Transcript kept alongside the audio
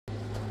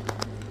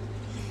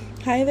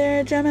Hi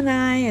there,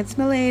 Gemini. It's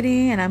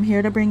Milady, and I'm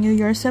here to bring you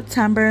your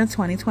September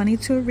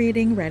 2022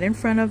 reading right in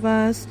front of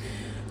us.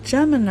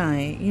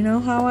 Gemini, you know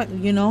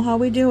how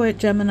we do it,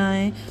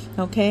 Gemini.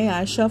 Okay,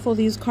 I shuffle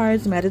these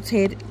cards,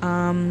 meditate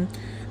so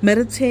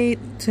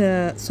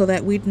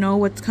that we'd know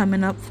what's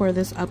coming up for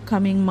this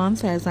upcoming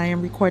month, as I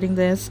am recording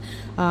this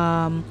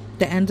the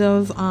end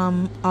of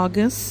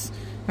August.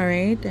 All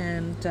right,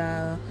 and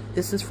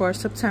this is for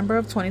September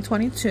of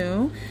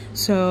 2022.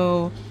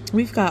 So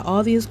we've got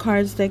all these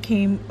cards that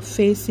came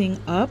facing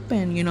up,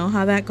 and you know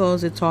how that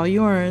goes. It's all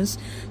yours.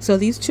 So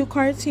these two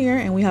cards here,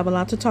 and we have a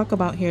lot to talk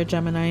about here,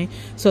 Gemini.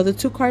 So the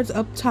two cards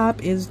up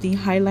top is the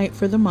highlight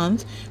for the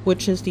month,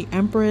 which is the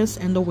Empress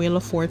and the Wheel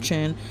of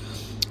Fortune.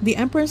 The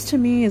Empress to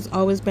me has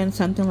always been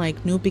something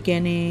like new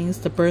beginnings,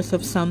 the birth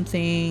of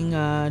something,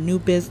 new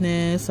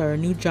business or a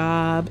new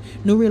job,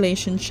 new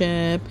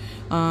relationship.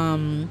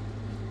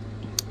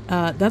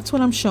 That's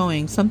what I'm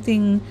showing.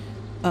 Something,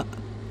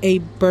 a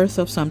birth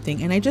of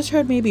something. And I just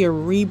heard maybe a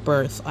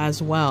rebirth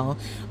as well.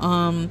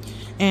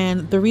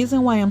 And the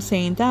reason why I'm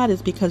saying that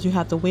is because you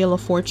have the Wheel of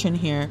Fortune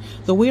here.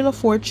 The Wheel of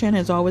Fortune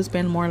has always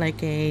been more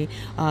like a,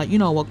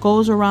 what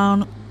goes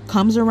around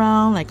comes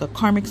around, like a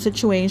karmic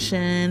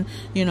situation.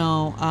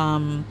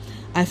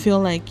 I feel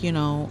like,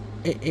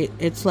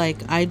 it's like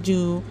I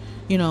do,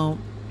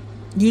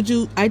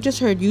 I just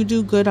heard you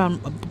do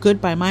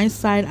good by my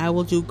side, I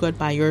will do good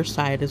by your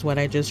side, is what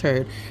I just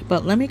heard.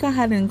 But let me go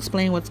ahead and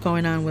explain what's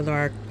going on with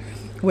our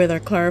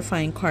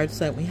clarifying cards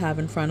that we have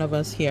in front of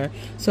us here.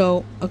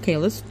 So, okay,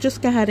 let's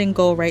just go ahead and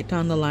go right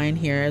down the line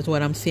here is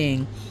what I'm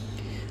seeing.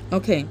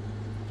 Okay.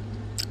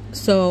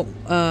 So,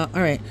 all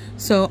right.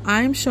 So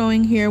I'm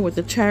showing here with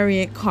the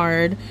Chariot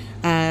card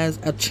as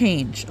a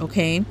change,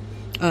 okay?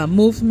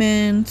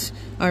 Movement,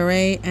 all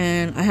right?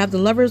 And I have the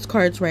Lovers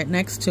cards right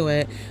next to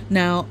it.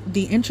 Now,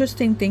 the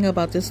interesting thing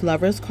about this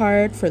Lovers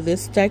card for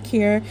this deck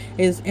here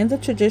is in the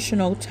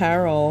traditional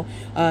tarot,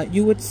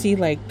 you would see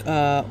like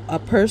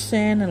a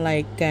person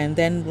and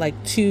then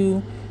like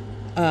two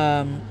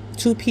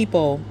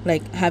people,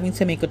 like having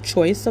to make a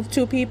choice of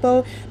two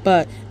people.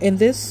 But in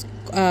this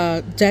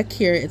deck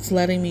here, it's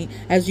letting me,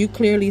 as you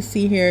clearly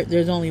see here,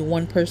 there's only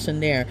one person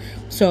there.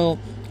 So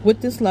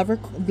with this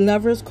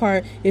Lovers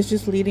card, it's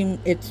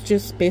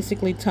just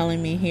basically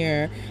telling me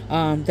here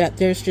that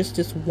there's just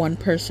this one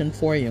person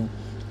for you.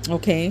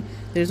 Okay,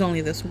 there's only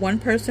this one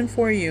person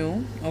for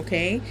you.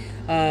 Okay,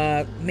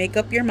 make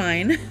up your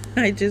mind.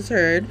 I just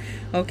heard.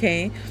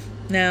 Okay,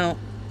 now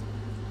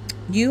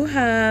you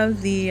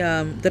have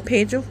the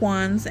Page of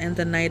Wands and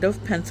the Knight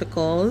of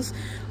Pentacles.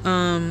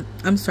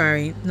 I'm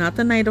sorry, not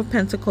the Knight of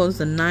Pentacles,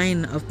 the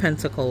Nine of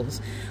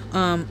Pentacles.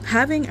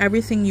 Having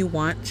everything you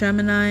want,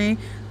 Gemini,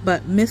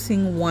 but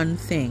missing one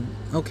thing,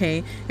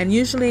 okay? And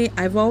usually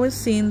I've always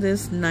seen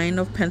this Nine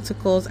of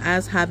Pentacles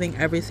as having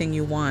everything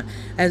you want.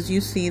 As you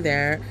see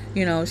there,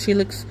 she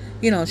looks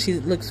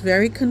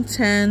very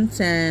content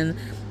and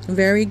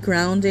very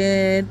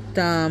grounded,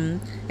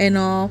 and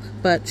all,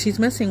 but she's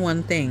missing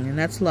one thing, and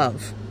that's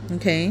love.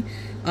 Okay,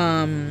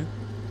 let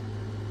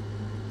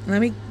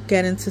me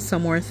get into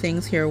some more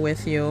things here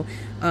with you.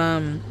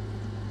 The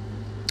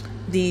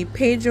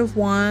Page of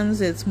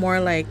Wands, it's more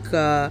like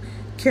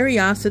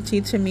curiosity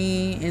to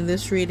me in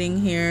this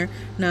reading here.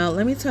 Now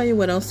let me tell you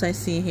what else I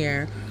see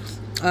here.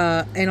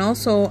 And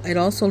also it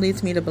also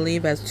leads me to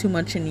believe as too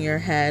much in your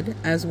head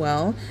as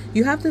well.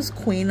 You have this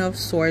Queen of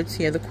Swords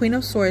here. The Queen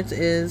of Swords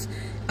is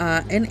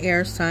an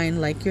air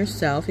sign like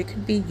yourself. It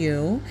could be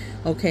you,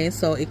 okay?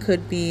 So it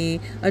could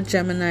be a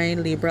Gemini,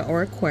 Libra,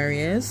 or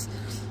Aquarius,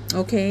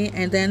 okay?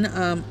 And then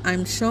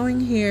I'm showing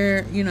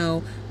here,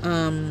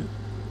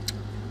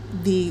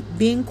 the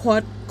being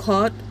caught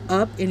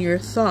up in your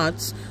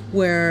thoughts,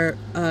 where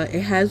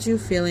it has you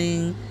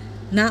feeling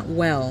not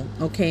well,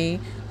 okay?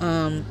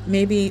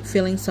 Maybe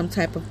feeling some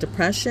type of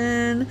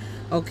depression,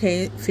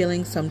 okay?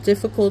 Feeling some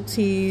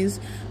difficulties,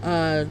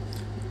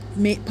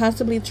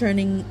 possibly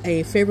turning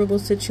a favorable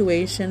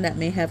situation that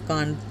may have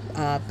gone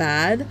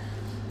bad,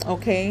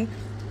 okay?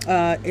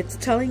 It's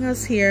telling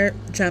us here,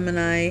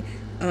 Gemini,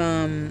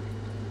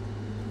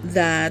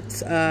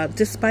 that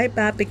despite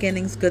bad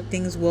beginnings, good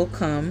things will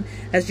come,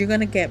 as you're going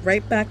to get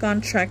right back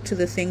on track to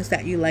the things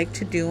that you like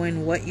to do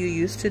and what you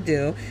used to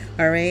do,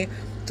 all right?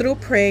 Through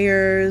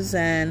prayers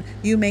and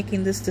you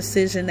making this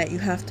decision that you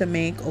have to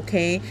make,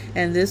 okay?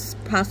 And this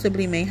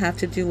possibly may have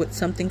to do with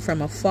something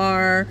from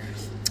afar,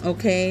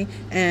 okay?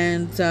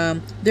 And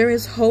there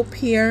is hope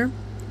here,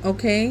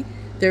 okay?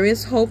 There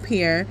is hope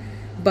here,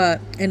 but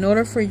in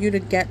order for you to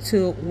get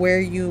to where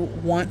you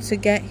want to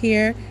get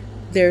here,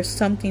 there's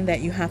something that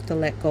you have to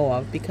let go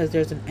of, because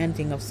there's an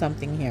ending of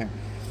something here,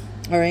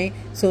 all right?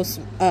 So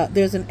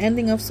there's an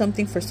ending of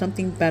something for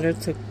something better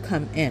to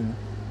come in.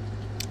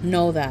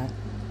 Know that,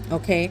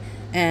 okay?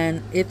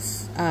 And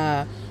it's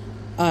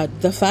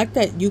the fact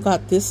that you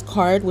got this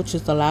card, which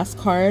is the last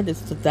card, it's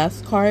the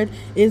Death card,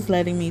 is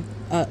letting me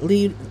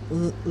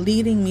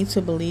leading me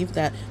to believe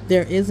that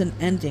there is an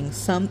ending.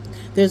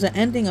 There's an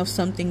ending of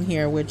something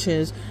here, which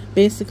is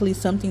basically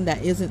something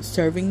that isn't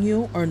serving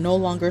you or no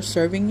longer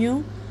serving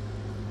you.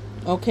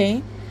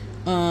 Okay,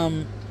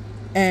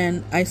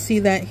 And I see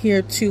that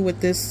here too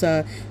with this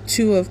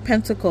Two of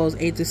Pentacles,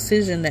 a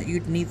decision that you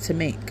need to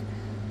make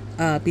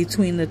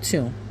between the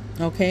two.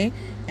 Okay,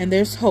 and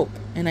there's hope,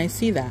 and I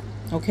see that.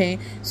 Okay,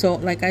 so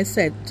like I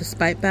said,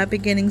 despite bad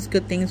beginnings,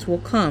 good things will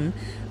come.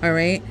 All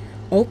right,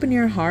 open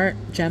your heart,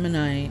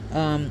 Gemini.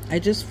 I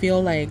just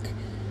feel like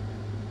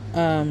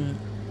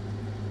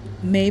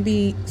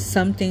maybe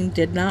something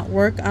did not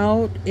work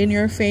out in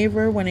your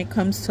favor when it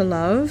comes to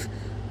love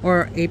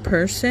or a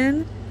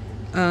person.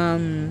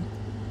 And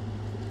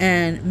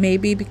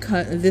maybe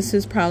because this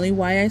is probably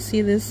why I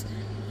see this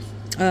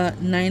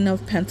Nine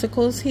of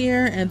Pentacles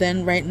here, and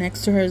then right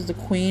next to her is the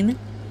Queen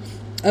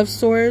of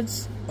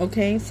Swords.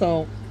 Okay,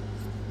 so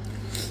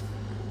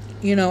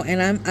you know,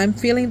 and I'm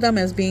feeling them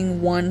as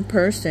being one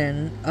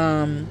person.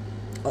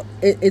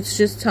 It's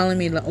just telling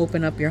me to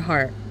open up your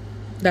heart.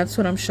 That's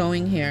what I'm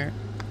showing here.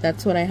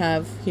 That's what I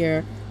have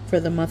here for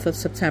the month of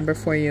September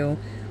for you,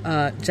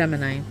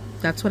 Gemini.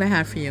 That's what I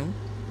have for you.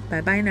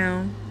 Bye bye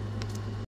now.